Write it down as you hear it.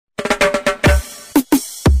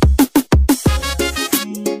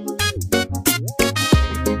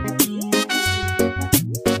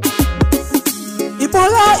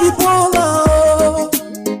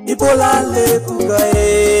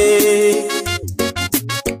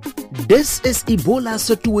This is Ebola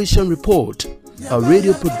Situation Report, a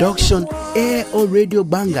radio production aired on Radio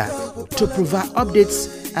Banga to provide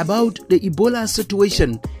updates about the Ebola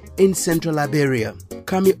situation in Central Liberia.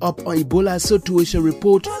 Coming up on Ebola Situation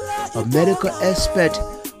Report, a medical expert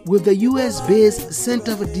with the US-based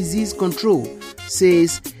Center for Disease Control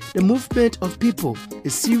says the movement of people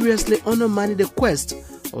is seriously undermining the quest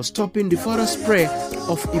of stopping the further spread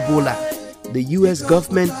of Ebola. The US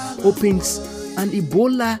government opens an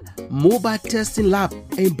Ebola mobile testing lab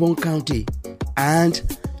in Bong County,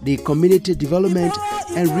 and the Community Development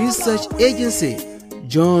and Research Agency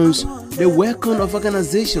joins the welcome of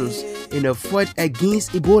organizations in the fight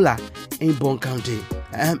against Ebola in Bong County.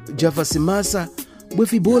 I'm Jefferson Massa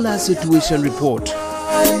with Ebola Situation Report.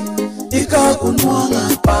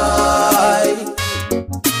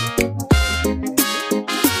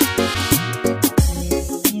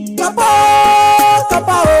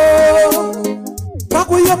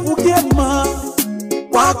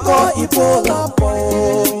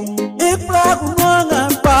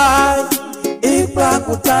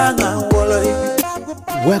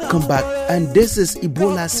 Welcome back, and this is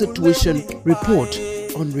Ebola Situation Report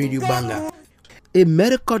on Radio Banga. A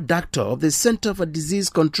medical doctor of the Center for Disease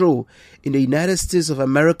Control in the United States of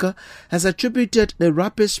America has attributed the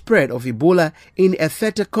rapid spread of Ebola in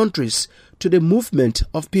affected countries to the movement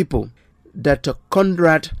of people. Dr.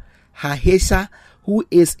 Conrad Hahesa, who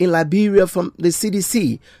is in Liberia from the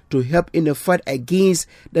CDC to help in the fight against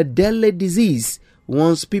the deadly disease,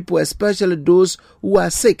 wants people, especially those who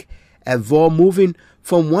are sick, avoid moving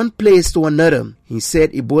from one place to another. He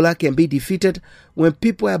said Ebola can be defeated when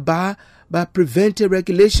people abide by preventive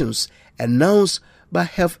regulations announced by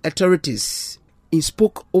health authorities. He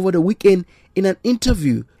spoke over the weekend in an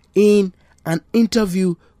interview with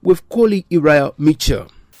colleague Uriah Mitchell.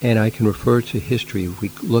 And I can refer to history. We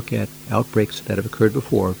look at outbreaks that have occurred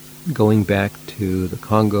before, going back to the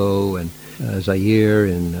Congo and Zaire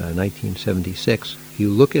in 1976. If you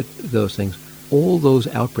look at those things, all those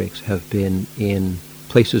outbreaks have been in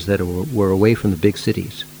places that were away from the big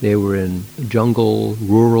cities. They were in jungle,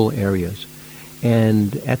 rural areas.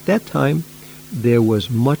 And at that time, there was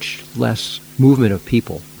much less movement of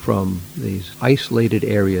people from these isolated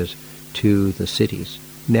areas to the cities.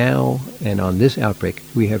 Now, and on this outbreak,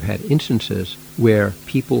 we have had instances where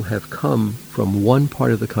people have come from one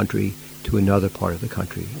part of the country to another part of the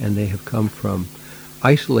country, and they have come from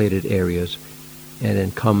isolated areas and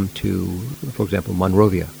then come to, for example,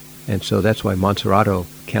 Monrovia. And so that's why Montserrado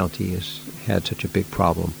County has had such a big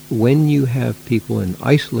problem. When you have people in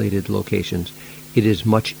isolated locations, it is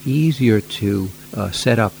much easier to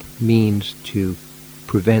set up means to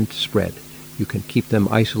prevent spread. You can keep them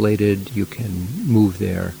isolated, you can move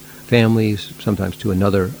their families sometimes to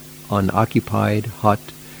another unoccupied hut.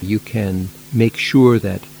 You can make sure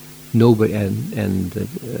that nobody, and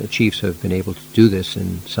the chiefs have been able to do this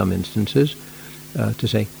in some instances, to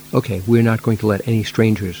say, okay, we're not going to let any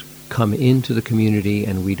strangers come into the community,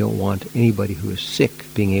 and we don't want anybody who is sick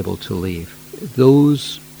being able to leave.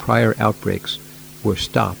 Those prior outbreaks were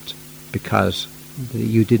stopped because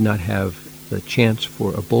you did not have the chance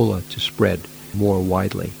for Ebola to spread more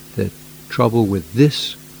widely. The trouble with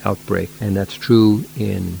this outbreak, and that's true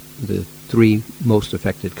in the three most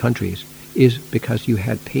affected countries, is because you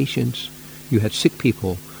had patients, you had sick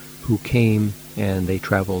people who came and they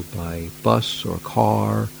traveled by bus or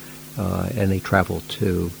car, and they traveled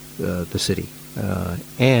to the city.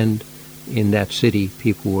 And in that city,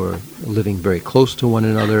 people were living very close to one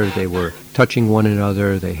another. They were touching one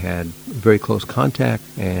another. They had very close contact,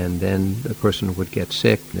 and then the person would get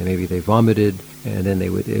sick. And maybe they vomited, and then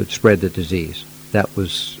it would spread the disease. That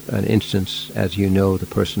was an instance, as you know, the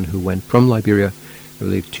person who went from Liberia, I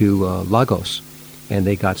believe, to Lagos, and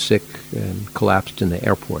they got sick and collapsed in the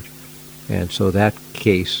airport. And so that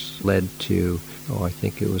case led to, I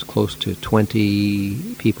think it was close to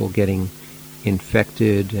 20 people getting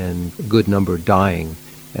infected and a good number dying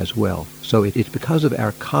as well. So it's because of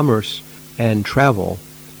our commerce and travel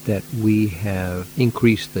that we have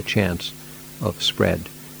increased the chance of spread.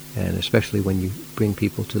 And especially when you bring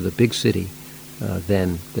people to the big city,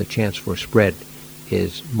 then the chance for spread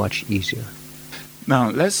is much easier.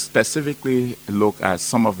 Now, let's specifically look at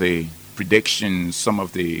some of the predictions, some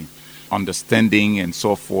of the understanding and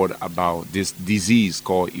so forth about this disease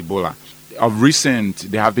called Ebola. Of recent,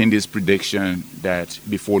 there have been this prediction that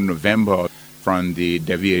before November from the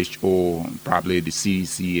WHO, probably the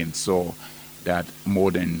CDC and so, that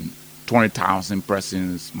more than 20,000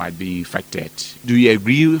 persons might be infected. Do you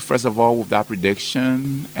agree, first of all, with that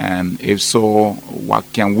prediction? And if so,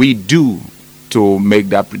 what can we do to make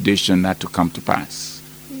that prediction not to come to pass?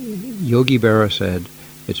 Yogi Berra said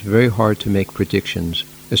it's very hard to make predictions,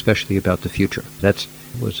 especially about the future. That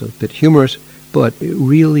was a bit humorous, but it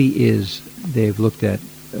really is, they've looked at,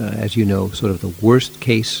 as you know, sort of the worst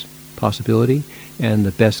case possibility and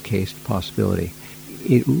the best case possibility.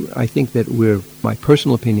 I think that my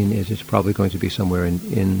personal opinion is it's probably going to be somewhere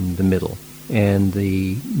in the middle. And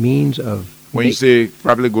the means of... When you say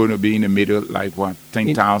probably going to be in the middle, like what,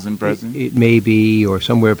 10,000 present? It may be, or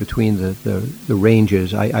somewhere between the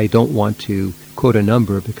ranges. I don't want to quote a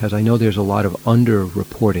number because I know there's a lot of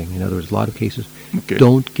under-reporting. In other words, a lot of cases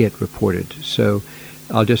don't get reported. So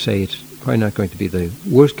I'll just say it's probably not going to be the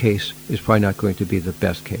worst case. It's probably not going to be the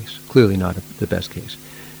best case. Clearly not the best case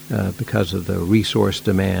because of the resource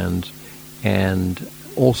demands and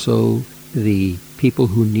also the people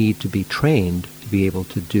who need to be trained to be able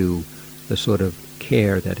to do the sort of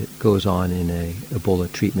care that it goes on in a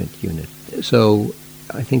Ebola treatment unit. So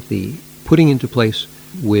I think the putting into place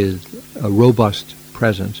with a robust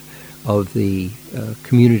presence of the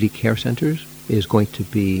community care centers is going to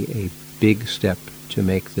be a big step to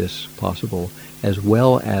make this possible, as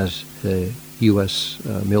well as the U.S.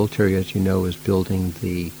 military, as you know, is building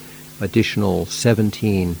the additional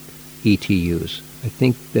 17 ETUs. I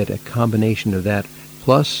think that a combination of that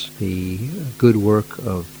plus the good work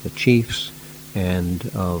of the chiefs and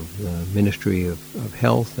of the Ministry of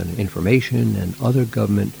Health and Information and other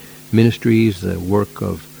government ministries, the work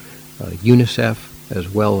of UNICEF, as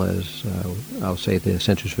well as, I'll say, the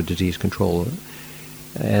Centers for Disease Control,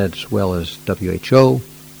 as well as WHO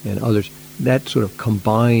and others, that sort of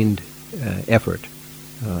combined effort,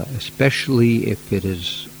 especially if it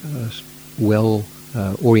is well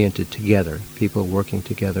oriented together, people working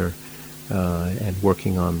together and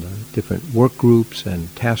working on the different work groups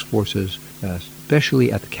and task forces,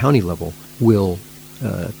 especially at the county level, will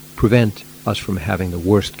prevent us from having the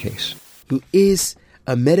worst case. Who is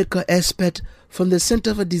a medical expert from the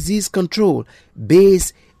Center for Disease Control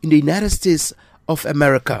based in the United States of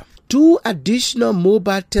America. 2 additional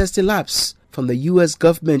mobile testing labs from the U.S.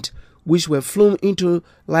 government, which were flown into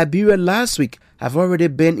Liberia last week, have already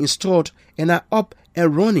been installed and are up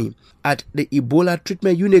and running at the Ebola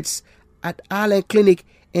treatment units at Allen Clinic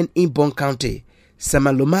and in Bond County.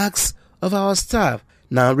 Selma Lomax of our staff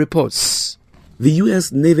now reports. The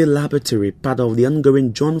U.S. Navy Laboratory, part of the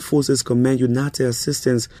ongoing Joint Forces Command United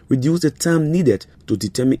Assistance, reduced the time needed to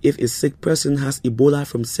determine if a sick person has Ebola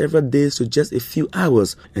from several days to just a few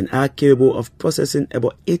hours and are capable of processing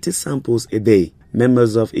about 80 samples a day.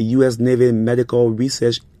 Members of a U.S. Navy Medical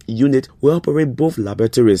Research Unit will operate both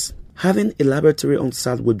laboratories. Having a laboratory on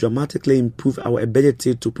site will dramatically improve our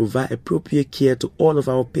ability to provide appropriate care to all of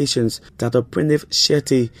our patients, Dr. Pranav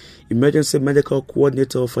Shetty, Emergency Medical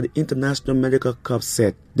Coordinator for the International Medical Corps,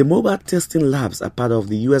 said. The mobile testing labs are part of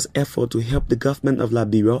the U.S. effort to help the government of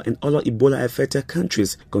Liberia and other Ebola-affected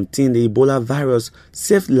countries contain the Ebola virus,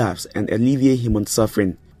 save lives, and alleviate human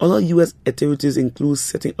suffering. Other U.S. activities include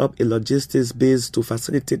setting up a logistics base to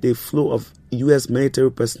facilitate the flow of U.S. military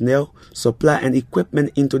personnel, supply and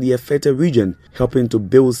equipment into the affected region, helping to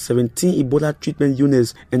build 17 Ebola treatment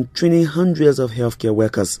units and training hundreds of healthcare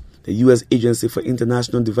workers. The U.S. Agency for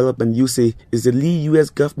International Development, USAID, is the lead U.S.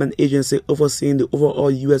 government agency overseeing the overall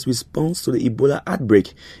U.S. response to the Ebola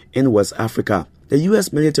outbreak in West Africa. The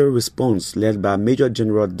U.S. military response, led by Major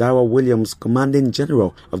General Darrell Williams, Commanding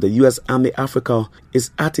General of the U.S. Army Africa,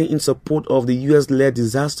 is acting in support of the U.S.-led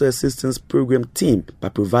Disaster Assistance Program team by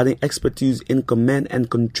providing expertise in command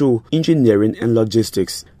and control, engineering, and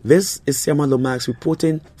logistics. This is Selma Lomax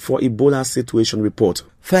reporting for Ebola Situation Report.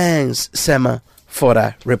 Thanks, Selma, for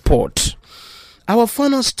that report. Our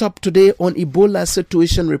final stop today on Ebola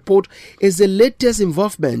Situation Report is the latest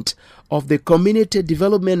involvement of the Community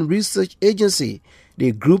Development Research Agency.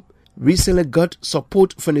 The group recently got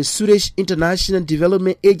support from the Swedish International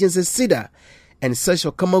Development Agency, SIDA, and Search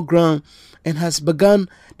for Common Ground, and has begun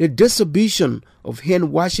the distribution of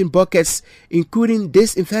hand-washing buckets, including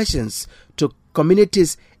disinfectants, to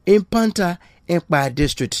communities in Panta and Kpa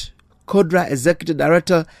district. CODRA Executive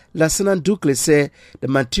Director Lassana Dukle said the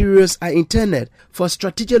materials are intended for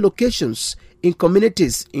strategic locations in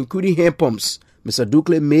communities, including hand pumps. Mr.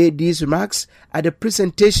 Dukle made these remarks at the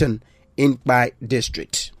presentation in Kpa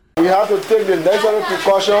district. We have to take the necessary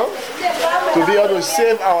precaution to be able to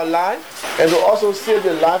save our life and to also save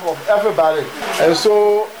the life of everybody. And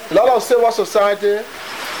so a lot of civil society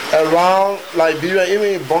around Liberia,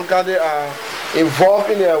 even in Bond County, are involved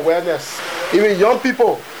in the awareness. Even young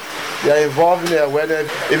people, they are involved in the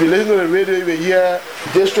awareness. If you listen to the radio, you will hear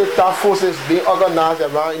district task forces being organized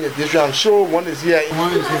around in the district. I'm sure one is here.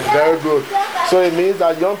 Very good. So it means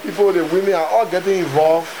that young people, the women are all getting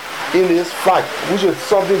involved in this fight, which is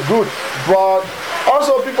something good. But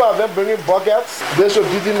also people have been bringing buckets, they should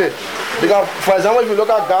detain it. Because, for example, if you look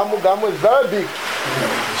at Gamu is very big.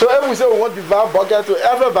 So if we say we want to divide bucket to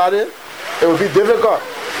everybody, it will be difficult.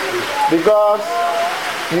 Because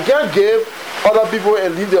you can't give other people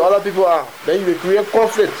and leave the other people out. Then you will create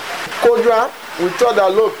conflict. Kodra, we thought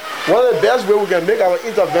that, look, one of the best ways we can make our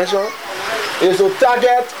intervention is to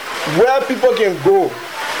target where people can go.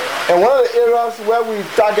 And one of the areas where we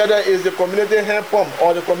targeted is the community hand pump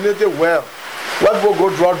or the community well, where people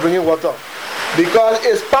go draw drinking water. Because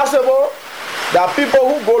it's possible that people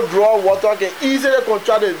who go draw water can easily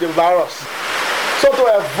contract the virus. So to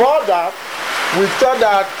avoid that, we thought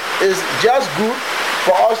that it's just good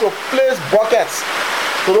for us to place buckets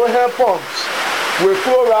to those hand pumps with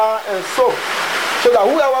chloride and soap, so that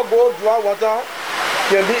whoever goes draw water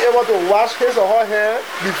can be able to wash his or her hand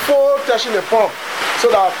before touching the pump, so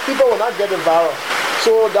that people will not get the virus.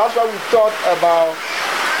 So that's why we thought about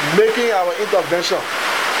making our intervention,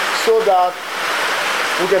 so that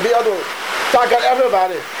we can be able to target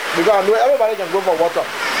everybody, because I know everybody can go for water.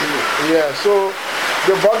 Yeah, so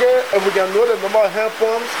the bucket, if we can know the number of hand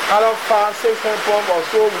pumps, either 5, 6 hand pumps or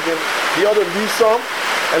so, we can be able to leave some,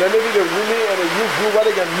 and then maybe the women and the youth group where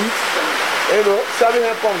they can meet, 7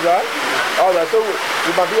 hand pumps, right? Alright, so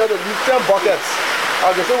we might be able to leave 10 buckets.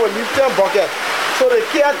 Okay, so we'll leave 10 buckets. So the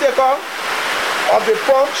caretaker of the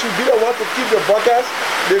pump should be the one to keep the buckets,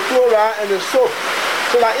 the chloride and the soap.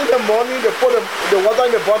 So that in the morning they put the water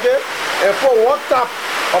in the bucket and put 1 tap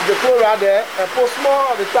of the chloride there and put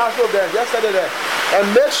small of the tap soap there, just set it there. And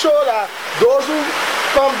make sure that those who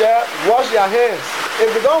come there wash their hands.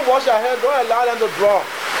 If they don't wash their hands, don't allow them to draw.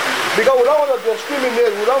 Because we don't want to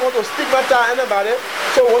discriminate, we don't want to stigmatize anybody,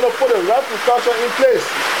 so we want to put the right precaution in place.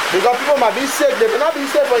 Because people might be sick, they may not be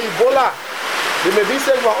sick from Ebola, they may be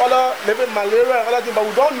sick from other, maybe malaria and other things, but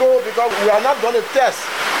we don't know because we are not done a test.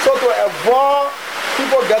 So to avoid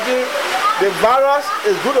people getting the virus,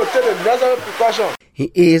 it's good to take the necessary precaution. He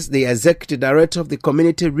is the Executive Director of the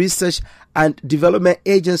Community Research and Development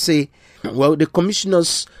Agency. Well, the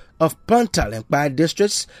commissioners of Panta and Ekpai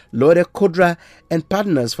districts lauded Kodra and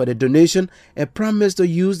partners for the donation and promised to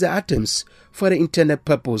use the items for the intended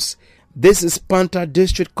purpose. This is Panta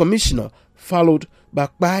District Commissioner, followed by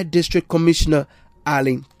Ekpai District Commissioner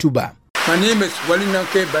Alin Tuba. My name is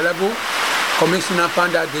Walinanke Balabu, Commissioner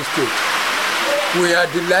Panta District. We are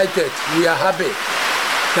delighted, we are happy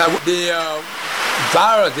that the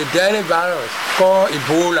virus, the deadly virus called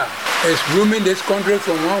Ebola, is roaming this country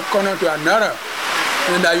from one corner to another,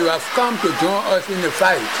 and that you have come to join us in the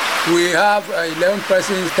fight. We have 11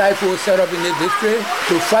 persons typhoid set up in the district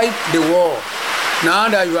to fight the war. Now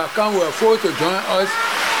that you have come, we are forced to join us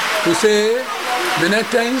to say many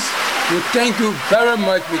thanks. We thank you very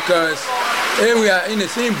much, because if we are in the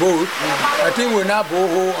same boat, I think we'll not go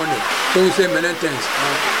home on it. So we say many thanks.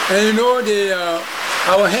 And you know,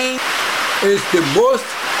 our hand is the most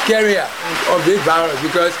carrier of this virus,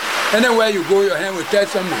 because anywhere you go, your hand will touch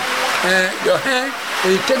something. And your hand,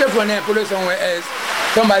 if you take it from there and put it somewhere else,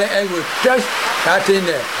 somebody else will touch that thing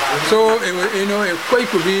there. So it will, it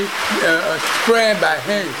could be spread by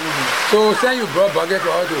hands. So since you brought buckets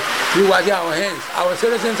for us to be washing our hands, our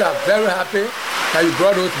citizens are very happy that you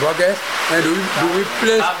brought those buckets, and we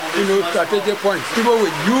place strategic points people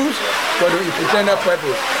will use for the intended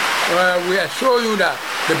purpose. We assure you that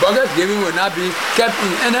the buckets given will not be kept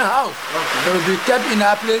in any house. It will be kept in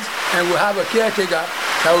that place, and we'll have a caretaker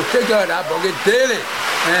that will take care of that bucket daily.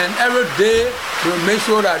 And every day we'll make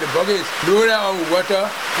sure that the bucket is loaded up with water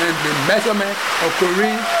and the measurement of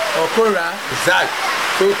chlorine or chloride is exact.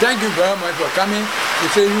 So thank you very much for coming. We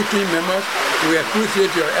say you team members, we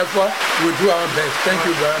appreciate your effort. We'll do our best. Thank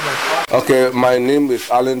you very much. Okay, my name is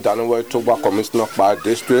Alan Daniel Tuba, Commissioner of Ekpai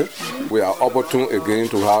District. We are opportune again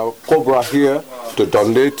to have Cobra here to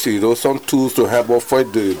donate some tools to help us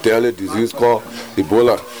fight the deadly disease called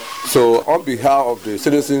Ebola. So on behalf of the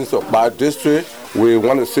citizens of Ekpai District, we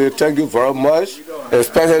want to say thank you very much,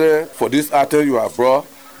 especially for this item you have brought.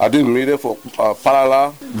 I didn't need it for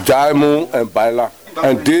Palala, Jaimu, and Baila.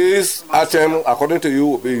 And this item, according to you,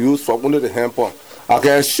 will be used for only the hand pump. I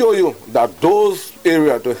can assure you that those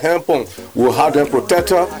areas, the hand pump, will have them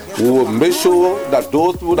protected. We will make sure that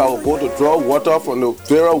those people that will go to draw water from the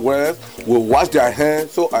various wells will wash their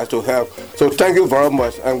hands so as to help. So thank you very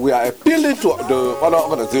much. And we are appealing to the other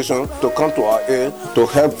organizations to come to our aid to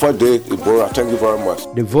help fight the Ebola. Thank you very much.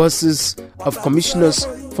 The voices of commissioners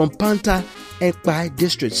from Panta and Ekpai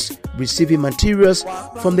districts receiving materials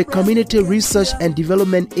from the Community Research and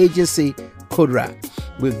Development Agency, Kodra.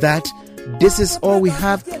 With that, this is all we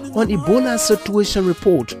have on Ebola situation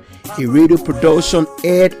report. a radio production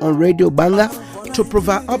aired on Radio Banga to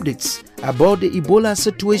provide updates about the Ebola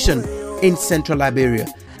situation in Central Liberia.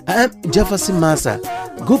 I am Jefferson Massa.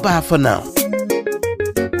 Goodbye for now.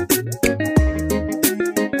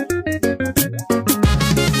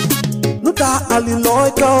 Nuta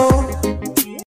aliloito